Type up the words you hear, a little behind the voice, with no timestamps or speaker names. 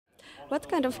What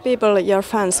kind of people your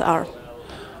fans are?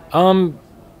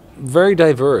 Very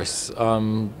diverse.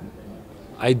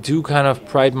 I do kind of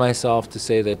pride myself to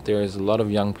say that there's a lot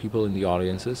of young people in the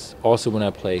audiences. Also, when I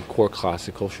play core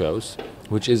classical shows,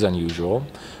 which is unusual,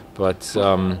 but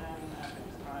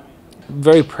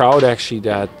very proud actually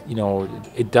that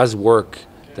it does work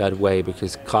that way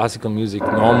because classical music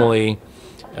normally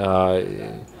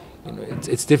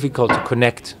it's difficult to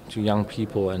connect to young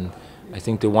people, and I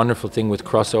think the wonderful thing with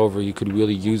crossover, you could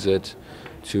really use it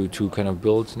to kind of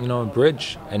build a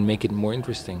bridge and make it more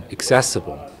interesting,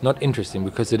 accessible, not interesting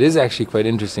because it is actually quite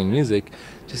interesting music.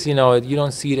 Just you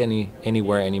don't see it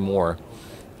anywhere anymore,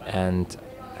 and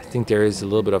I think there is a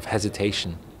little bit of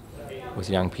hesitation with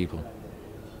young people.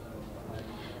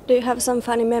 Do you have some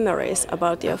funny memories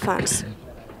about your fans?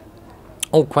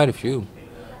 Oh, quite a few.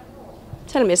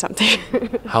 Tell me something.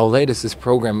 How late is this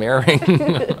program airing?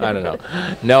 I don't know.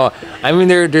 No, I mean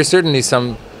there's certainly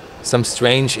some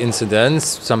strange incidents,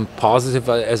 some positive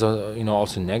as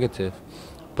also negative,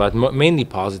 but mainly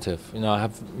positive. I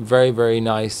have very very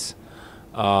nice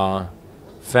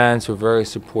fans who are very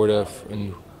supportive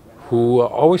and who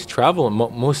always travel.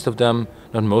 Most of them,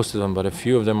 not most of them, but a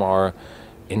few of them are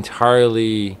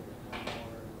entirely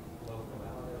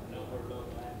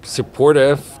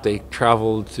supportive. They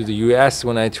travel to the US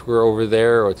when I tour over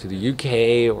there, or to the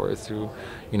UK, or through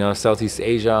Southeast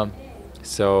Asia.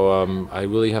 So I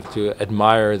really have to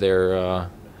admire their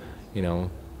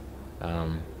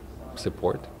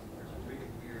support.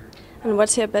 And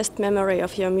what's your best memory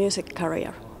of your music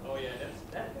career?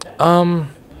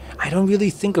 I don't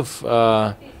really think of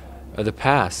the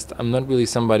past. I'm not really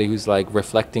somebody who's like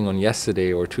reflecting on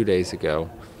yesterday or 2 days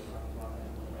ago.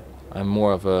 I'm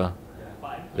more of a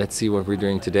let's see what we're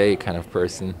doing today kind of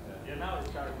person.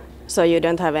 So you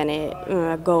don't have any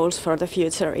goals for the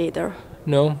future either?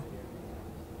 No.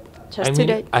 Just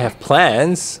today? I have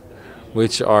plans,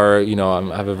 which are,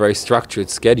 I have a very structured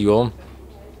schedule,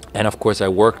 and of course I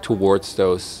work towards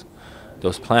those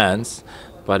plans,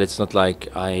 but it's not like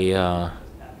I,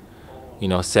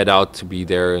 set out to be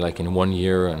there like in 1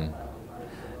 year and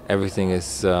everything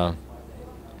is, I'm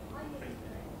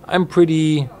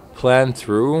pretty planned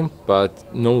through, but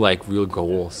no like real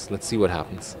goals. Let's see what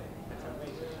happens.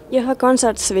 You have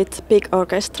concerts with big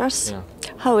orchestras. Yeah.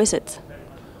 How is it?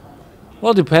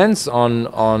 Well, it depends on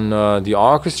the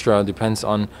orchestra. Depends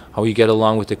on how you get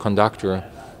along with the conductor.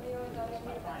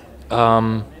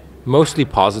 Mostly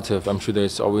positive. I'm sure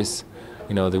there's always,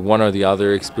 the one or the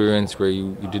other experience where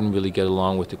you didn't really get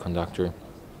along with the conductor,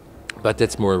 but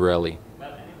that's more rarely.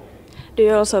 Do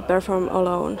you also perform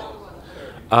alone?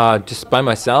 Just by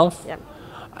myself? Yeah.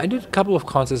 I did a couple of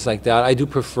concerts like that. I do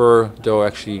prefer, though,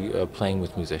 actually playing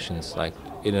with musicians, like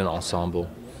in an ensemble.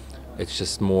 It's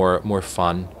just more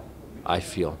fun, I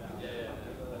feel.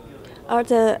 Are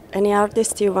there any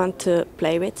artists you want to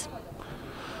play with?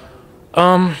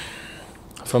 From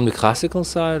the classical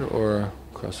side, or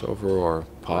crossover, or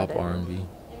pop, R&B?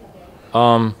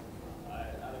 Well,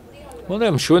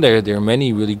 I'm sure there are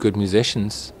many really good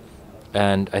musicians.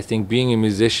 And I think being a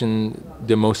musician,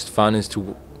 the most fun is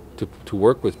to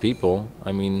work with people.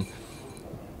 I mean,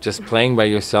 just playing by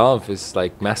yourself is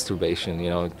like masturbation.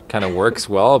 It kind of works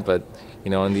well, but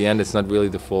in the end, it's not really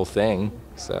the full thing.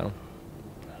 So,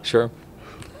 sure.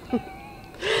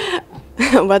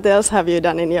 What else have you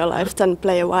done in your life than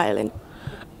play a violin?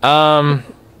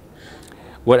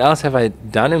 What else have I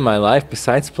done in my life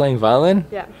besides playing violin?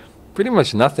 Yeah. Pretty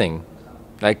much nothing.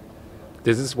 Like,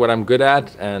 this is what I'm good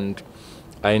at, and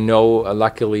I know,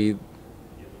 luckily,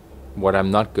 what I'm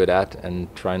not good at and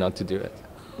try not to do it.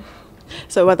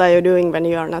 So what are you doing when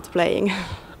you are not playing?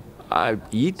 I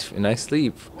eat and I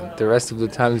sleep. The rest of the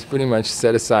time is pretty much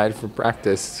set aside for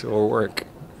practice or work.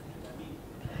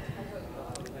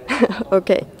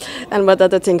 Okay. And what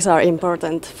other things are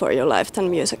important for your life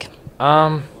than music?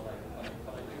 For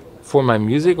my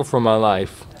music or for my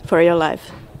life? For your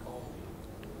life.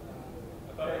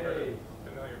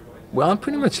 Well, I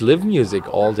pretty much live music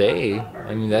all day.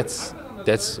 I mean, that's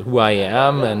who I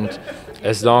am, and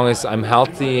as long as I'm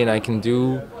healthy and I can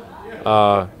do,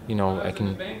 I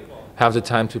can have the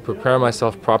time to prepare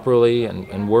myself properly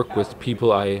and work with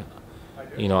people I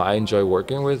enjoy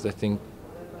working with, I think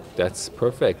that's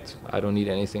perfect. I don't need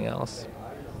anything else.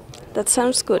 That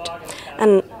sounds good.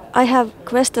 And I have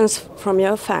questions from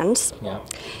your fans. Yeah.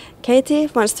 Katie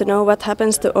wants to know what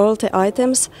happens to all the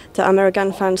items the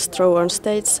American fans throw on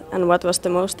stage, and what was the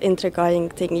most intriguing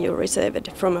thing you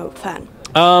received from a fan?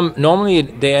 Normally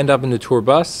they end up in the tour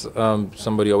bus.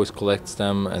 Somebody always collects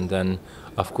them, and then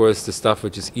of course the stuff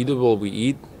which is eatable we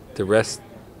eat. The rest,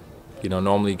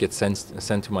 normally gets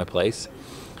sent to my place.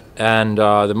 And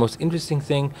the most interesting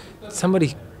thing,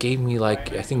 somebody gave me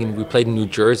like, I think we played in New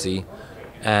Jersey,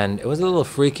 and it was a little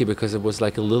freaky because it was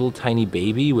like a little tiny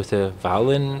baby with a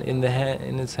violin in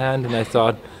in its hand, and I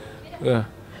thought,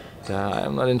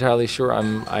 I'm not entirely sure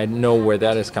I know where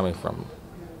that is coming from.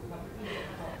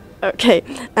 Okay,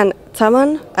 and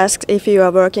Taman asks if you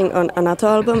are working on another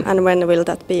album and when will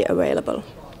that be available?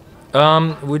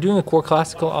 We're doing a core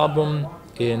classical album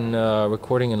in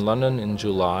recording in London in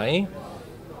July.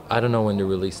 I don't know when the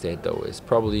release date though is.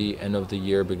 Probably end of the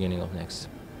year, beginning of next.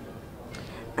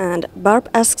 And Barb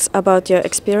asks about your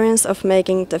experience of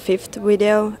making the 5th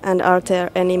video, and are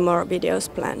there any more videos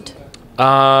planned?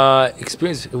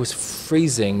 Experience, it was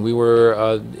freezing. We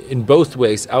were in both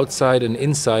ways, outside and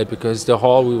inside, because the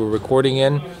hall we were recording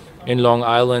in Long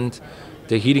Island,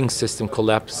 the heating system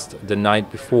collapsed the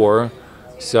night before.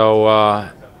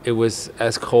 So it was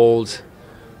as cold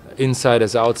inside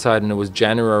as outside, and it was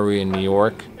January in New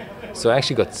York. So I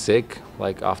actually got sick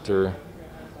like after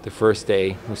the first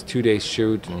day. It was 2 days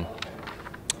shoot, and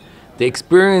the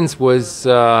experience was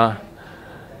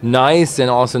nice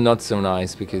and also not so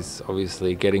nice, because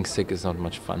obviously getting sick is not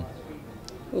much fun.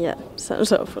 Yeah,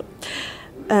 sounds awful.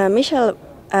 Michelle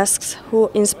asks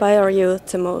who inspire you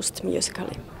the most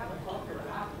musically?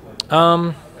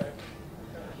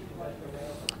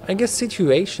 I guess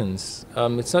situations.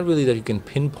 It's not really that you can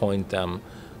pinpoint them,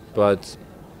 but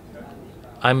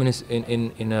I'm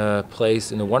in a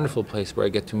place, in a wonderful place where I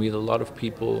get to meet a lot of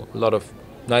people, a lot of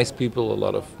nice people, a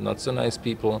lot of not so nice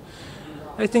people.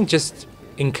 I think just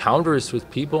encounters with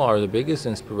people are the biggest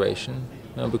inspiration,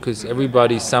 because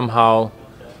everybody somehow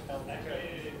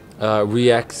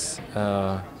reacts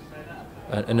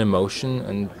an emotion,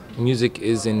 and music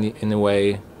is in a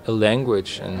way a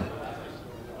language, and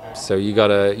so you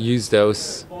gotta use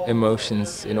those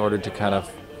emotions in order to kind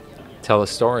of tell a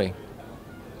story.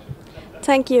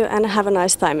 Thank you and have a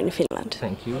nice time in Finland.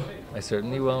 Thank you. I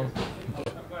certainly will.